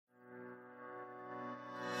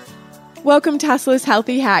Welcome to Hustlers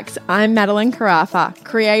Healthy Hacks. I'm Madeline Carafa,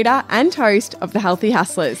 creator and host of The Healthy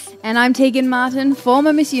Hustlers. And I'm Tegan Martin,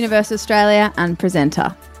 former Miss Universe Australia and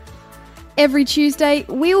presenter. Every Tuesday,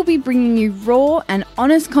 we will be bringing you raw and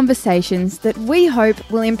honest conversations that we hope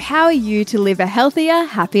will empower you to live a healthier,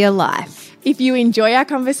 happier life. If you enjoy our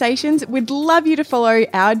conversations, we'd love you to follow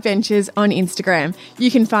our adventures on Instagram.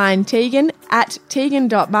 You can find Tegan at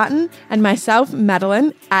tegan.martin and myself,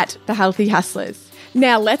 Madeline, at The Healthy Hustlers.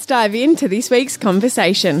 Now let's dive into this week's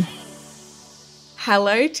conversation.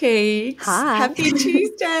 Hello, Teags. Hi. Happy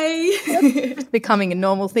Tuesday. It's becoming a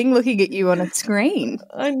normal thing looking at you on a screen.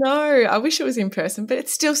 I know. I wish it was in person, but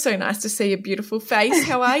it's still so nice to see your beautiful face.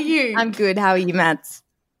 How are you? I'm good. How are you, Mads?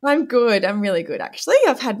 I'm good. I'm really good, actually.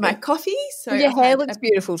 I've had my coffee. So your hair looks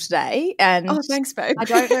beautiful today. And oh, thanks, babe. I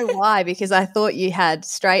don't know why, because I thought you had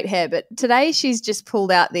straight hair, but today she's just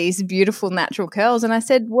pulled out these beautiful natural curls and I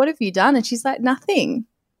said, what have you done? And she's like, nothing.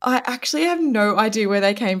 I actually have no idea where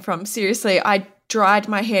they came from. Seriously, I dried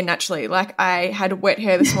my hair naturally. Like I had wet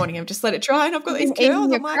hair this morning. I've just let it dry and I've got these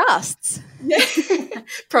curls. Your crusts. Yeah,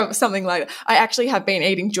 probably something like that. I actually have been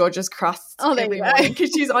eating Georgia's crusts every morning because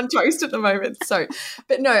she's on toast at the moment. So,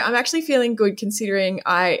 but no, I'm actually feeling good considering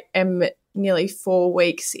I am nearly 4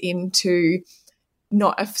 weeks into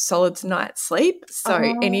not a solid night's sleep. So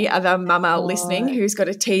any other mama listening who's got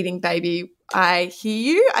a teething baby, I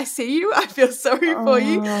hear you. I see you. I feel sorry for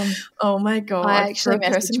you. Oh, my God. I actually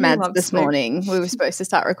messaged Mads this morning. We were supposed to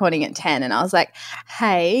start recording at 10 and I was like,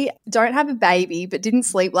 hey, don't have a baby but didn't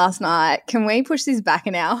sleep last night. Can we push this back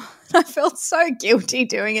an hour? I felt so guilty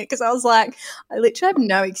doing it because I was like, I literally have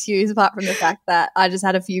no excuse apart from the fact that I just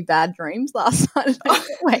had a few bad dreams last night and I kept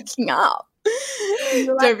waking up.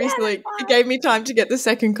 Don't be silly. It gave me time to get the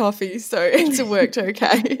second coffee, so it's worked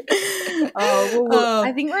okay.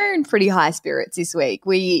 I think we're in pretty high spirits this week.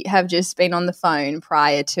 We have just been on the phone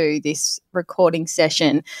prior to this recording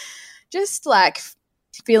session, just like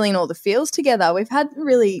feeling all the feels together. We've had a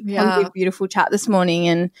really positive, beautiful chat this morning,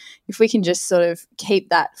 and if we can just sort of keep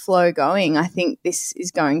that flow going, I think this is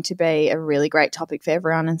going to be a really great topic for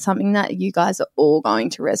everyone and something that you guys are all going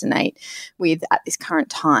to resonate with at this current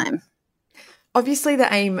time. Obviously, the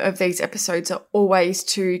aim of these episodes are always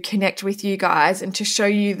to connect with you guys and to show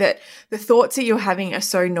you that the thoughts that you're having are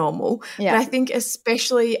so normal. Yeah. But I think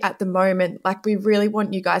especially at the moment, like we really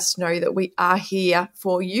want you guys to know that we are here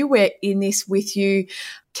for you. We're in this with you.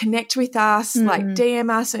 Connect with us, like DM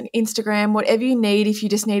us on Instagram, whatever you need. If you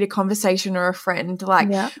just need a conversation or a friend,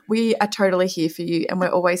 we are totally here for you and we're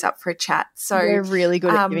always up for a chat. So we're really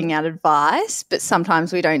good at giving out advice, but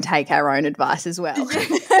sometimes we don't take our own advice as well.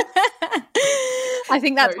 I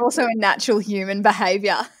think that's also a natural human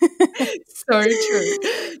behaviour. So true.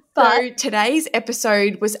 So today's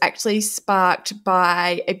episode was actually sparked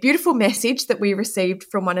by a beautiful message that we received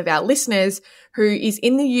from one of our listeners who is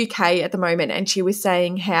in the UK at the moment, and she was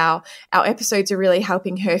saying how our episodes are really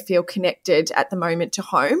helping her feel connected at the moment to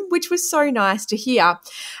home, which was so nice to hear.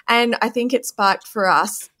 And I think it sparked for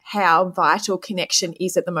us how vital connection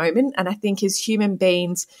is at the moment. And I think as human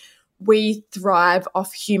beings, we thrive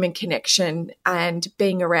off human connection and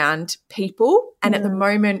being around people. And at the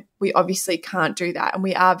moment, we obviously can't do that. And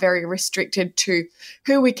we are very restricted to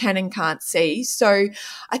who we can and can't see. So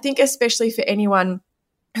I think especially for anyone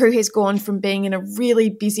who has gone from being in a really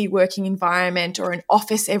busy working environment or an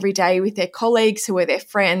office every day with their colleagues who are their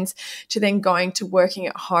friends to then going to working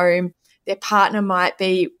at home. Their partner might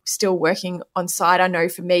be still working on site. I know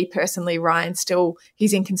for me personally, Ryan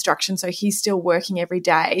he's in construction, so he's still working every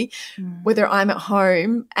day. Whether I'm at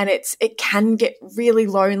home, and it can get really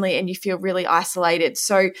lonely and you feel really isolated.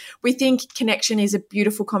 So we think connection is a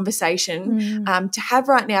beautiful conversation to have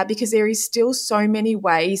right now because there is still so many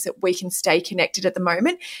ways that we can stay connected at the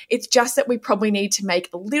moment. It's just that we probably need to make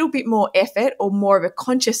a little bit more effort or more of a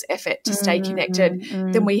conscious effort to stay connected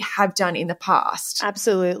than we have done in the past.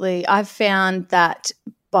 Absolutely. I've found that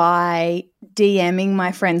by DMing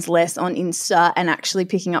my friends less on Insta and actually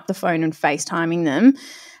picking up the phone and FaceTiming them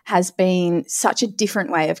has been such a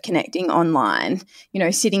different way of connecting online. You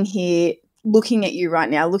know, sitting here looking at you right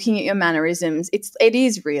now, looking at your mannerisms, it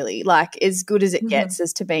is really like as good as it gets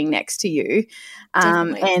as to being next to you.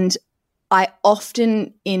 And I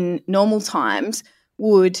often in normal times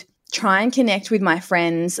would try and connect with my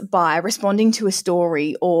friends by responding to a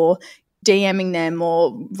story or DMing them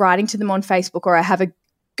or writing to them on Facebook, or I have a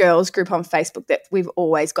girls group on Facebook that we've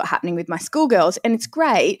always got happening with my schoolgirls, and it's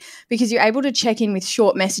great because you're able to check in with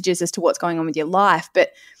short messages as to what's going on with your life,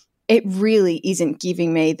 but it really isn't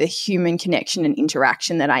giving me the human connection and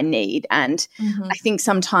interaction that I need. And I think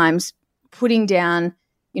sometimes putting down,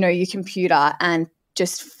 you know, your computer and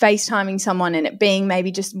just FaceTiming someone and it being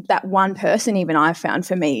maybe just that one person, even I found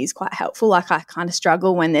for me is quite helpful. Like I kind of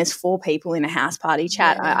struggle when there's 4 people in a house party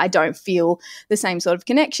chat. Yeah. I don't feel the same sort of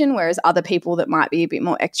connection, whereas other people that might be a bit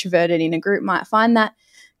more extroverted in a group might find that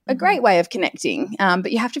a great way of connecting.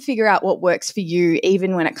 But you have to figure out what works for you,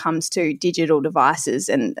 even when it comes to digital devices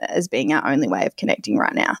and as being our only way of connecting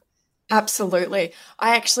right now. Absolutely.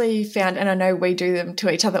 I actually found, and I know we do them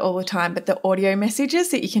to each other all the time, but the audio messages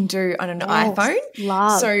that you can do on an iPhone.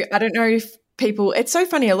 Love. So I don't know if people, it's so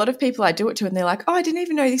funny. A lot of people I do it to and they're like, oh, I didn't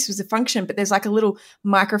even know this was a function, but there's like a little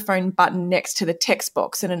microphone button next to the text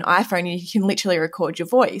box in an iPhone and you can literally record your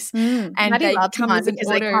voice. And they come as an because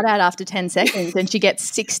auto. They cut out after 10 seconds and she gets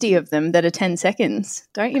 60 of them that are 10 seconds.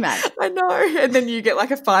 Don't you, Matt? I know. And then you get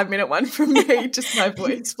like a 5-minute one from me, just my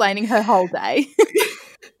voice. Explaining her whole day.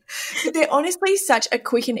 But they're honestly such a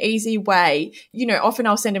quick and easy way. You know, often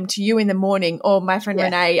I'll send them to you in the morning, or my friend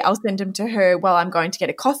Renee, I'll send them to her while I'm going to get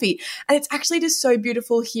a coffee. And it's actually just so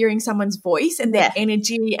beautiful hearing someone's voice and their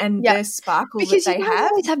energy and the sparkle because that they you don't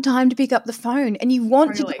always have time to pick up the phone, and you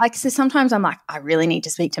want to, like, so sometimes I'm like, I really need to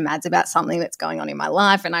speak to Mads about something that's going on in my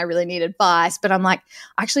life and I really need advice. But I'm like,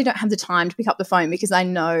 I actually don't have the time to pick up the phone because I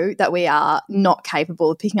know that we are not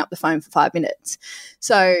capable of picking up the phone for 5 minutes.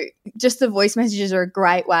 So just the voice messages are a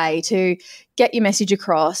great way to get your message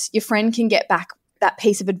across. Your friend can get back that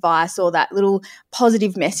piece of advice or that little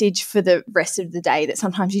positive message for the rest of the day that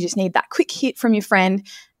sometimes you just need that quick hit from your friend,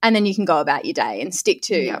 and then you can go about your day and stick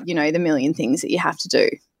to, you know, the million things that you have to do.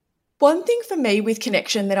 One thing for me with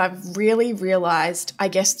connection that I've really realized, I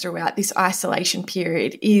guess, throughout this isolation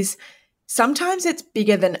period is sometimes it's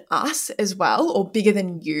bigger than us as well, or bigger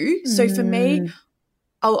than you. So for me,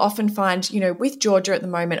 I'll often find, you know, with Georgia at the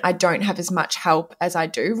moment, I don't have as much help as I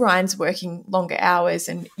do. Ryan's working longer hours,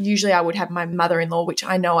 and usually I would have my mother-in-law, which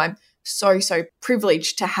I know I'm so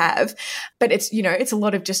privileged to have. But it's, you know, it's a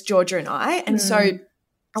lot of just Georgia and I. And so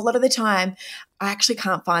a lot of the time I actually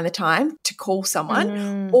can't find the time to call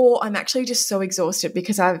someone, or I'm actually just so exhausted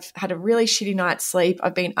because I've had a really shitty night's sleep.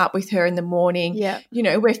 I've been up with her in the morning. You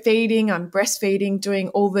know, we're feeding, I'm breastfeeding, doing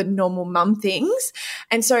all the normal mum things.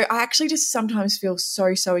 And so I actually just sometimes feel so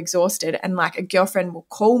exhausted, and like a girlfriend will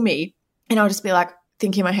call me and I'll just be like,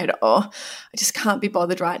 thinking in my head, oh, I just can't be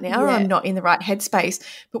bothered right now, or I'm not in the right headspace.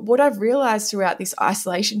 But what I've realized throughout this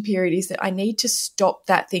isolation period is that I need to stop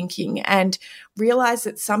that thinking and realize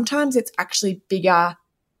that sometimes it's actually bigger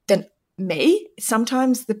than me.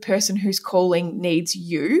 Sometimes the person who's calling needs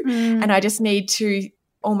you, and I just need to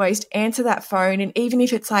almost answer that phone. And even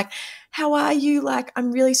if it's like, how are you? Like,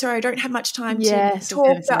 I'm really sorry, I don't have much time to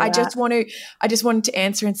talk, but I just wanted to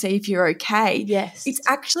answer and see if you're okay. It's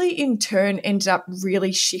actually in turn ended up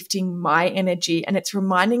really shifting my energy, and it's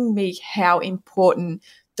reminding me how important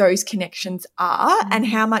those connections are and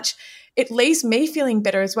how much it leaves me feeling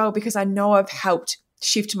better as well, because I know I've helped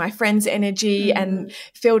shift my friends' energy and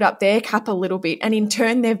filled up their cup a little bit. And in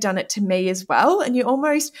turn, they've done it to me as well. And you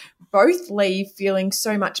almost both leave feeling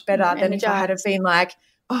so much better than if I had have been like,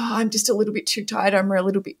 oh, I'm just a little bit too tired, I'm a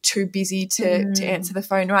little bit too busy to answer the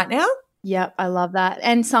phone right now. Yep, I love that.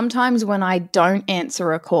 And sometimes when I don't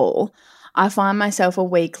answer a call, I find myself a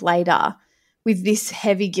week later with this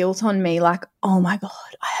heavy guilt on me, like, oh my God,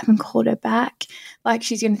 I haven't called her back. Like,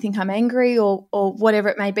 she's going to think I'm angry or whatever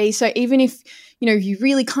it may be. So even if, you know, you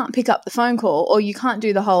really can't pick up the phone call, or you can't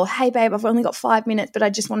do the whole, hey babe, I've only got 5 minutes, but I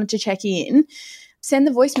just wanted to check in, send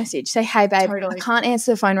the voice message. Say, hey babe, I can't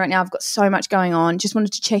answer the phone right now. I've got so much going on. Just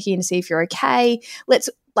wanted to check in to see if you're okay. Let's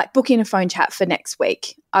like book in a phone chat for next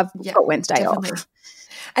week. I've got Wednesday off.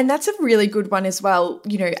 And that's a really good one as well,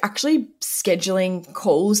 you know, actually scheduling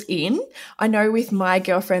calls in. I know with my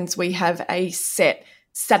girlfriends, we have a set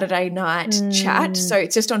Saturday night chat. So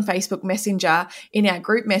it's just on Facebook Messenger in our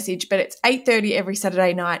group message, but it's 8:30 every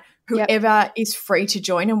Saturday night. Whoever is free to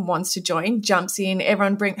join and wants to join jumps in.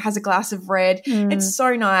 Everyone has a glass of red. It's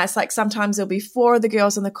so nice. Like sometimes there'll be 4 of the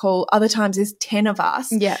girls on the call. Other times there's 10 of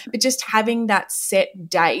us. But just having that set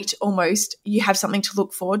date, almost you have something to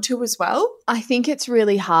look forward to as well. I think it's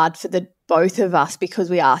really hard for the both of us because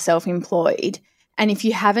we are self-employed. And if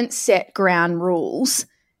you haven't set ground rules,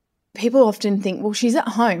 people often think, well, she's at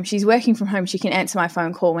home, she's working from home, she can answer my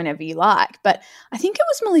phone call whenever you like. But I think it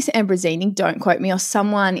was Melissa Ambrosini, don't quote me, or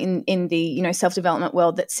someone in the, you know, self-development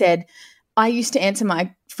world that said, I used to answer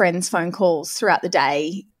my friends' phone calls throughout the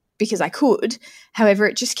day because I could. However,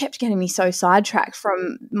 it just kept getting me so sidetracked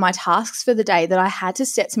from my tasks for the day that I had to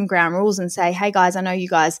set some ground rules and say, hey guys, I know you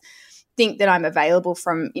guys think that I'm available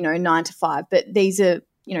from, you know, 9 to 5, but these are,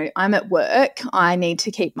 you know, I'm at work, I need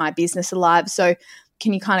to keep my business alive. So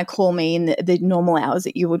can you kind of call me in the normal hours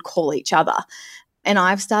that you would call each other? And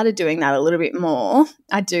I've started doing that a little bit more.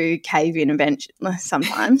 I do cave in eventually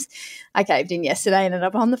sometimes. I caved in yesterday and ended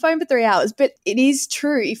up on the phone for 3 hours. But it is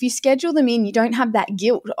true. If you schedule them in, you don't have that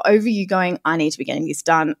guilt over you going, I need to be getting this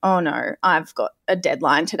done. Oh, no, I've got a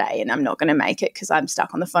deadline today and I'm not going to make it because I'm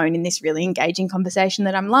stuck on the phone in this really engaging conversation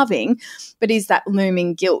that I'm loving. But is that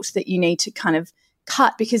looming guilt that you need to kind of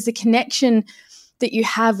cut, because the connection that you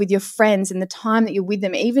have with your friends and the time that you're with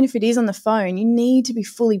them, even if it is on the phone, you need to be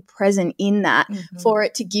fully present in that for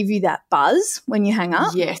it to give you that buzz when you hang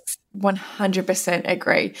up. Yes, 100%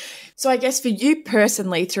 agree. So I guess for you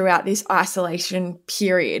personally, throughout this isolation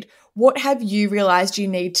period, what have you realized you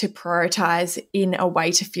need to prioritize in a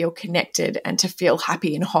way to feel connected and to feel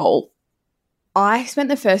happy and whole? I spent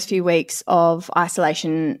the first few weeks of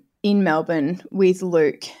isolation in Melbourne with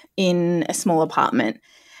Luke in a small apartment,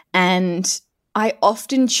 and I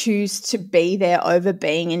often choose to be there over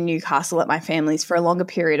being in Newcastle at my family's for a longer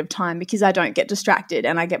period of time because I don't get distracted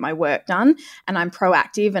and I get my work done and I'm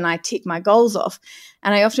proactive and I tick my goals off.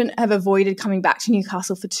 And I often have avoided coming back to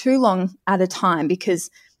Newcastle for too long at a time because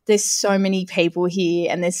there's so many people here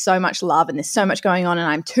and there's so much love and there's so much going on, and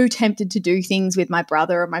I'm too tempted to do things with my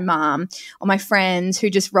brother or my mum or my friends who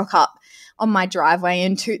just rock up on my driveway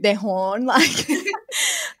and toot their horn like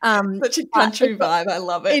such a country vibe. I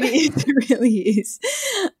love it. It is. It really is.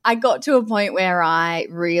 I got to a point where I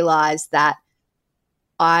realized that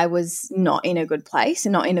I was not in a good place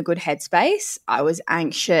and not in a good headspace. I was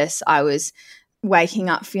anxious. I was waking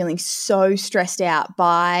up feeling so stressed out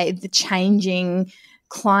by the changing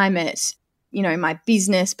climate, you know, my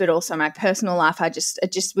business, but also my personal life.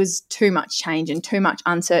 It just was too much change and too much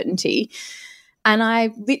uncertainty. And I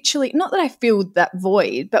literally, not that I filled that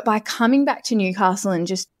void, but by coming back to Newcastle and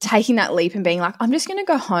just taking that leap and being like, I'm just going to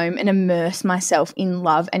go home and immerse myself in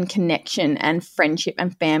love and connection and friendship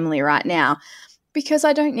and family right now, because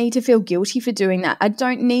I don't need to feel guilty for doing that. I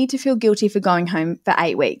don't need to feel guilty for going home for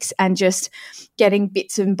 8 weeks and just getting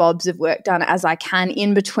bits and bobs of work done as I can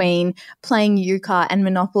in between playing euchre and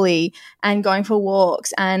Monopoly and going for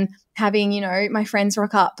walks and having, you know, my friends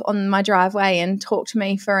rock up on my driveway and talk to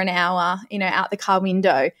me for an hour, you know, out the car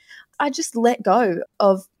window. I just let go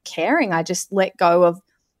of caring. I just let go of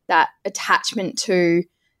that attachment to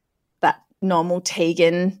that normal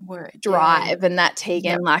Tegan drive and that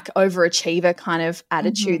Tegan like overachiever kind of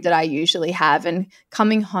attitude that I usually have. And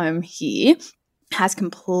coming home here has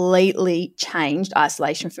completely changed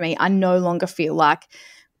isolation for me. I no longer feel like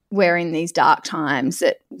we're in these dark times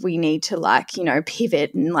that we need to like, you know,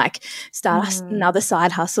 pivot and like start another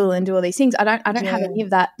side hustle and do all these things. I don't have any of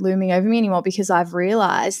that looming over me anymore, because I've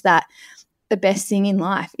realized that the best thing in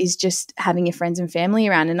life is just having your friends and family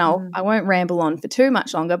around. And I won't ramble on for too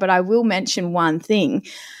much longer, but I will mention one thing.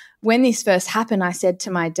 When this first happened, I said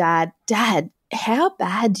to my dad, how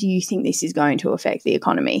bad do you think this is going to affect the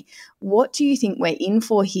economy? What do you think we're in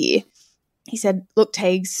for here? He said, look,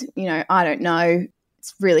 Tegs, you know, I don't know.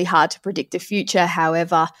 It's really hard to predict the future.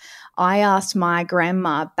 However, I asked my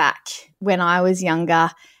grandma back when I was younger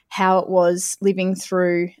how it was living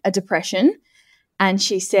through a depression. And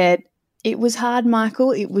she said, it was hard,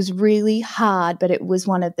 Michael. It was really hard, but it was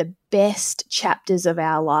one of the best chapters of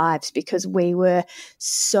our lives because we were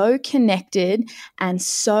so connected and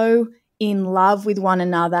so in love with one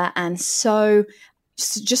another and so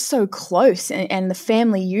just so close, and the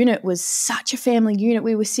family unit was such a family unit.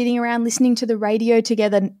 We were sitting around listening to the radio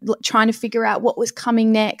together, trying to figure out what was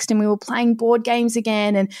coming next, and we were playing board games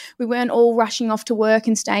again, and we weren't all rushing off to work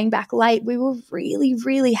and staying back late. We were really,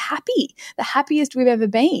 really happy, the happiest we've ever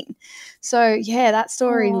been. So, yeah, that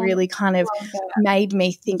story really kind of made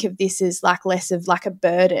me think of this as like less of like a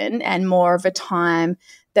burden and more of a time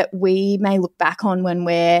that we may look back on when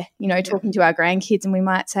we're, you know, talking to our grandkids, and we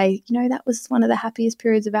might say, you know, that was one of the happiest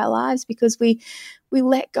periods of our lives because we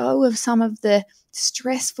let go of some of the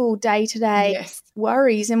stressful day-to-day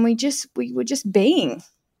worries, and we were just being.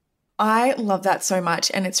 I love that so much,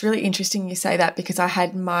 and it's really interesting you say that because I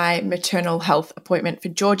had my maternal health appointment for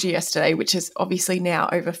Georgia yesterday, which is obviously now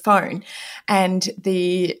over phone, and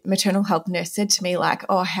the maternal health nurse said to me like,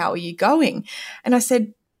 oh, how are you going? And I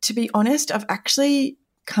said, to be honest, I've actually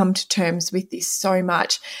come to terms with this so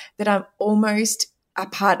much that I'm almost, a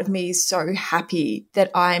part of me is so happy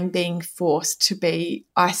that I'm being forced to be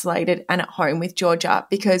isolated and at home with Georgia,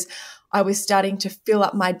 because I was starting to fill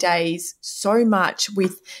up my days so much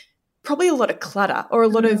with probably a lot of clutter or a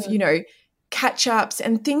lot of, you know, catch-ups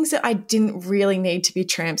and things that I didn't really need to be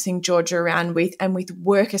tramping Georgia around with. And with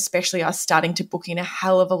work especially, I was starting to book in a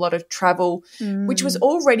hell of a lot of travel, which was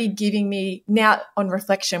already giving me, now on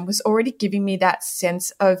reflection, was already giving me that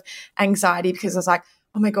sense of anxiety, because I was like,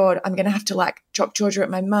 oh my God, I'm going to have to like drop Georgia at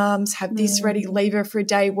my mum's, have this ready, leave her for a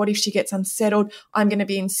day. What if she gets unsettled? I'm going to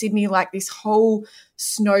be in Sydney. Like this whole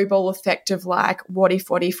snowball effect of like, what if?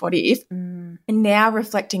 And now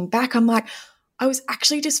reflecting back, I'm like, I was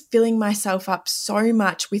actually just filling myself up so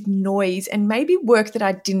much with noise and maybe work that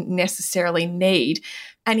I didn't necessarily need.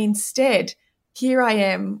 And instead, here I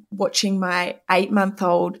am watching my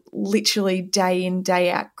 8-month-old literally day in, day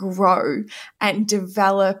out grow and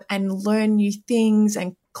develop and learn new things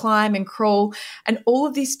and climb and crawl and all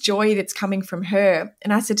of this joy that's coming from her.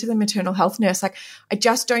 And I said to the maternal health nurse, like, I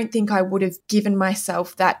just don't think I would have given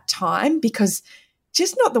myself that time because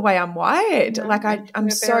just not the way I'm wired. No, like I'm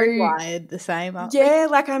so wired the same. Yeah,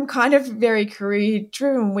 like I'm kind of very career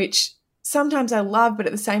driven, which sometimes I love, but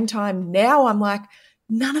at the same time now I'm like,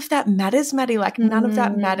 none of that matters, Maddie. Like none of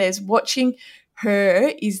that matters. Watching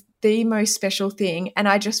her is the most special thing. And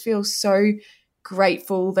I just feel so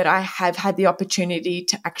grateful that I have had the opportunity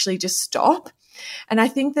to actually just stop. And I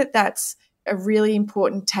think that that's a really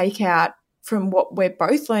important takeout from what we're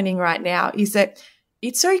both learning right now is that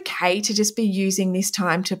it's okay to just be using this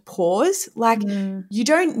time to pause. Like you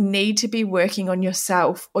don't need to be working on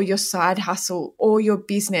yourself or your side hustle or your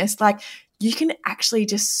business. Like you can actually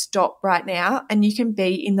just stop right now and you can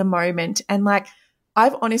be in the moment. And like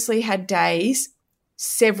I've honestly had days,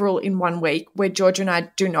 several in 1 week, where Georgia and I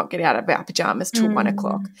do not get out of our pajamas till 1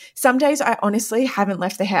 o'clock. Some days I honestly haven't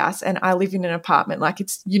left the house and I live in an apartment. Like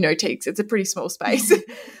it's, Teeks, it's a pretty small space.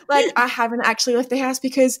 Like I haven't actually left the house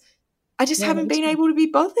because I just haven't been able to be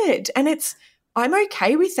bothered. And I'm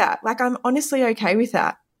okay with that. Like I'm honestly okay with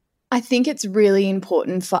that. I think it's really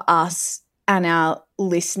important for us and our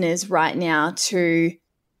listeners right now to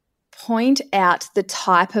point out the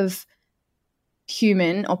type of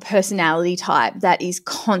human or personality type that is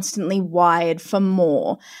constantly wired for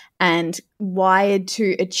more and wired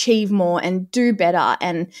to achieve more and do better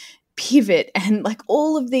and pivot and like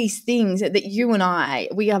all of these things that you and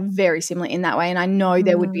we are very similar in that way. And I know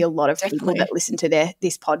there would be a lot of people that listen to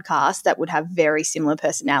this podcast that would have very similar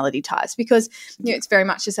personality types because it's very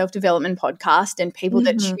much a self-development podcast, and people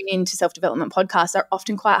that tune into self-development podcasts are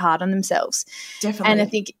often quite hard on themselves. Definitely. And I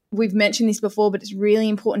think we've mentioned this before, but it's really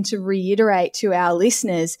important to reiterate to our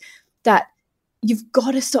listeners that you've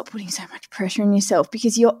got to stop putting so much pressure on yourself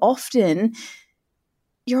because you're often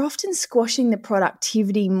squashing the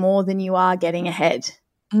productivity more than you are getting ahead.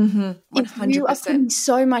 100%. If you are putting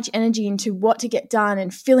so much energy into what to get done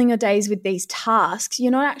and filling your days with these tasks,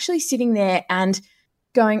 you're not actually sitting there and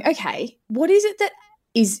going, okay, what is it that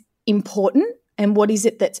is important and what is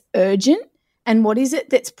it that's urgent and what is it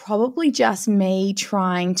that's probably just me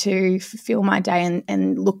trying to fulfill my day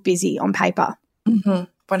and look busy on paper.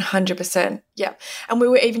 100%. Yeah. And we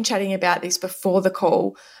were even chatting about this before the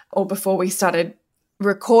call or before we started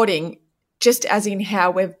recording, just as in how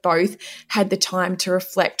we've both had the time to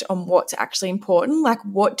reflect on what's actually important. Like,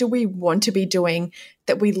 what do we want to be doing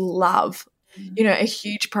that we love? A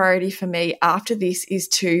huge priority for me after this is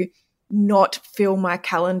to not fill my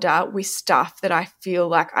calendar with stuff that I feel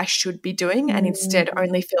like I should be doing and instead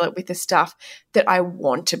only fill it with the stuff that I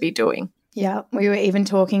want to be doing. Yeah, we were even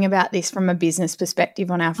talking about this from a business perspective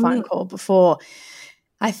on our phone call before.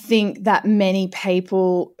 I think that many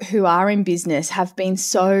people who are in business have been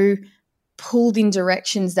so pulled in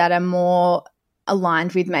directions that are more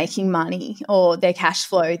aligned with making money or their cash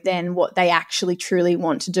flow than what they actually truly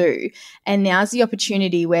want to do. And now's the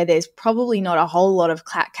opportunity where there's probably not a whole lot of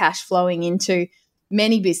cash flowing into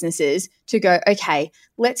many businesses to go, okay,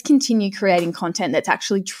 let's continue creating content that's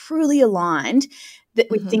actually truly aligned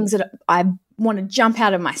with things that I want to jump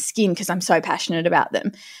out of my skin because I'm so passionate about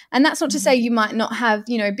them. And that's not to say you might not have,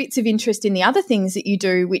 bits of interest in the other things that you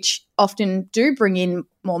do, which often do bring in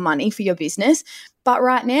more money for your business. But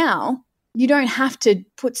right now, you don't have to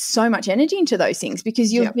put so much energy into those things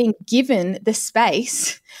because you've been given the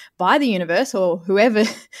space by the universe or whoever,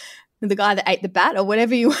 the guy that ate the bat or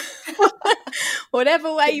whatever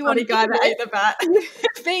whatever way you want to guy that ate the bat.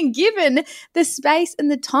 Being given the space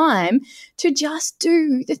and the time to just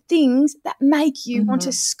do the things that make you want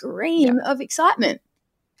to scream of excitement.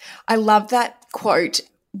 I love that quote,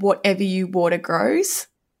 whatever you water grows.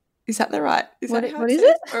 Is that the right? What is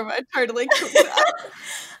it? Or am I totally cooked up?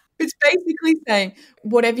 It's basically saying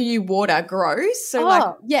whatever you water grows.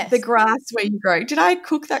 So the grass where you grow. Did I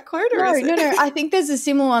cook that quote? Or No. I think there's a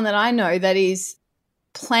similar one that I know that is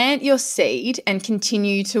plant your seed and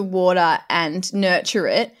continue to water and nurture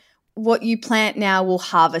it. What you plant now will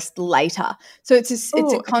harvest later. So it's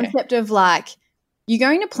a concept of like you're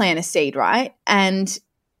going to plant a seed, right? And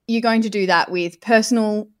you're going to do that with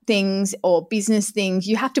personal things or business things.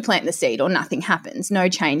 You have to plant the seed or nothing happens. No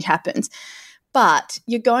change happens. but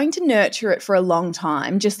you're going to nurture it for a long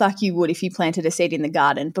time, just like you would if you planted a seed in the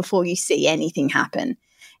garden before you see anything happen.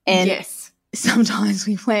 And yes. Sometimes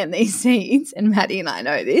we plant these seeds, and Maddie and I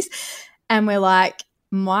know this, and we're like,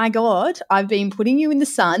 my God, I've been putting you in the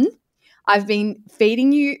sun. I've been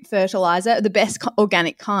feeding you fertilizer, the best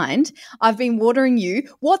organic kind. I've been watering you.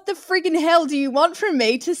 What the friggin' hell do you want from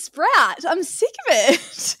me to sprout? I'm sick of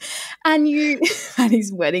it. And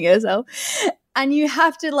Maddie's wetting herself. And you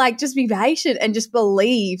have to like just be patient and just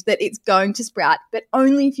believe that it's going to sprout, but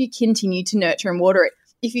only if you continue to nurture and water it.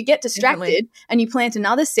 If you get distracted and you plant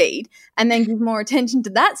another seed and then give more attention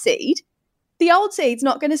to that seed, the old seed's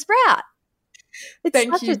not going to sprout.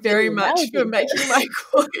 Thank you very much for making my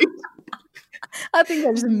quote. I think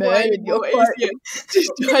I just murdered your quote.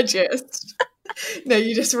 To digest. No,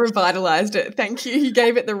 you just revitalised it. Thank you. You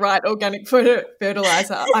gave it the right organic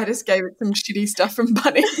fertiliser. I just gave it some shitty stuff from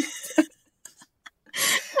Bunnings.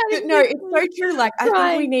 But no, it's so true. Like,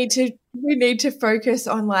 I think we need to focus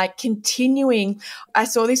on like continuing. I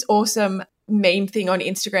saw this awesome meme thing on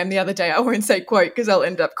Instagram the other day. I won't say quote because I'll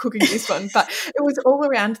end up cooking this one, but it was all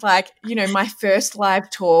around like, you know, my first live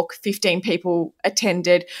talk, 15 people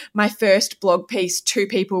attended. My first blog piece, 2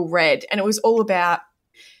 people read. And it was all about,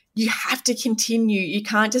 you have to continue. You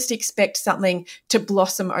can't just expect something to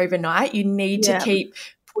blossom overnight. You need to keep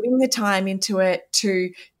putting the time into it, to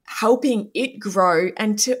helping it grow,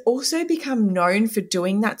 and to also become known for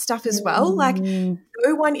doing that stuff as well. Like,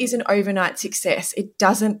 no one is an overnight success. It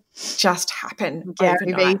doesn't just happen Gary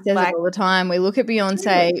overnight. Vee says it all the time. We look at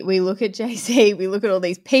Beyonce, we look at Jay-Z, we look at all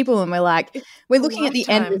these people, and we're like, we're looking at the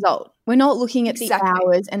end result. We're not looking at the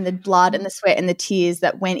hours and the blood and the sweat and the tears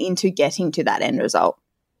that went into getting to that end result.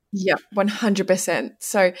 Yeah, 100%.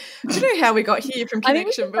 So I don't know how we got here from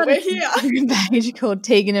Connection, but we're here. A page called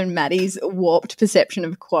Tegan and Maddie's Warped Perception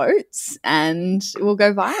of Quotes, and we'll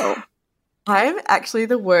go viral. I'm actually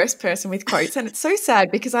the worst person with quotes, and it's so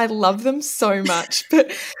sad because I love them so much.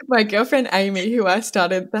 But my girlfriend Amy, who I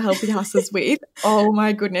started the Healthy Hustlers with, oh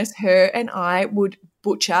my goodness, her and I would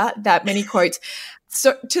butcher that many quotes,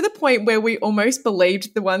 so to the point where we almost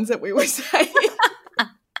believed the ones that we were saying.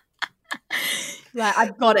 Like,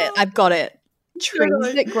 I've got it.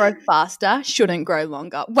 Trees that grow faster shouldn't grow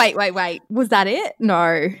longer. Wait. Was that it?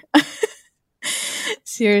 No.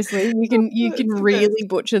 Seriously, you can really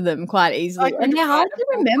butcher them quite easily. And they're hard to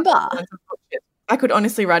remember. I could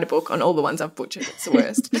honestly write a book on all the ones I've butchered. It's the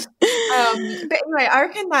worst. But anyway,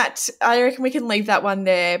 I reckon we can leave that one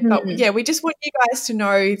there. But yeah, we just want you guys to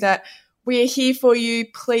know that we are here for you.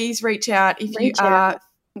 Please reach out if you are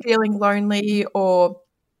feeling lonely or,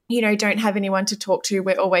 you know, don't have anyone to talk to.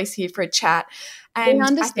 We're always here for a chat. And we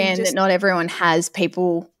understand that not everyone has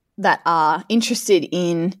people that are interested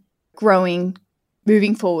in growing,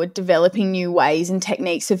 moving forward, developing new ways and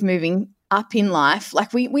techniques of moving up in life.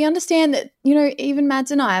 Like, we understand that, you know, even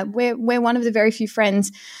Mads and I, we're one of the very few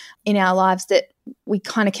friends in our lives that we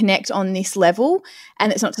kind of connect on this level.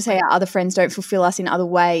 And it's not to say our other friends don't fulfill us in other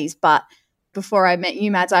ways, but before I met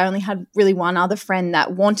you, Mads, I only had really one other friend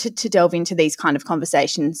that wanted to delve into these kind of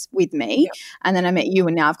conversations with me. Yep. And then I met you,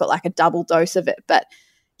 and now I've got like a double dose of it. But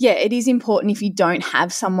yeah, it is important if you don't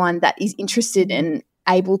have someone that is interested and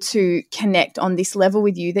able to connect on this level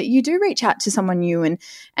with you, that you do reach out to someone new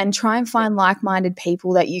and try and find like-minded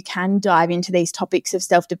people that you can dive into these topics of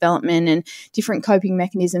self-development and different coping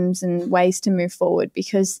mechanisms and ways to move forward,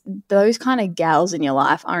 because those kind of gals in your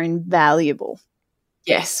life are invaluable.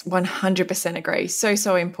 Yes, 100% agree.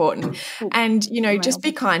 So important. And, you know, just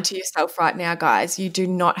be kind to yourself right now, guys. You do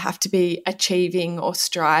not have to be achieving or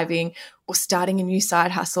striving or starting a new side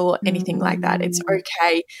hustle or anything like that. It's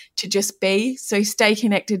okay to just be. So stay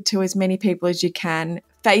connected to as many people as you can.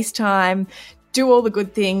 FaceTime, do all the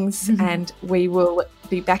good things, and we will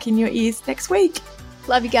be back in your ears next week.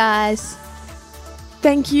 Love you guys.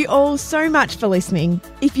 Thank you all so much for listening.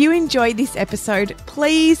 If you enjoyed this episode,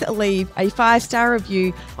 please leave a 5-star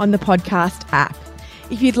review on the podcast app.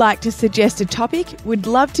 If you'd like to suggest a topic, we'd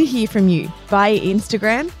love to hear from you via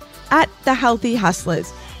Instagram @The Healthy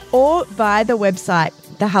Hustlers or via the website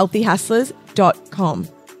thehealthyhustlers.com.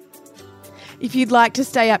 If you'd like to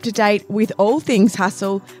stay up to date with all things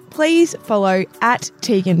hustle, please follow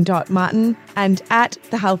 @Tegan.Martin and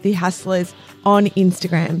 @The Healthy Hustlers on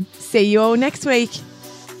Instagram. See you all next week.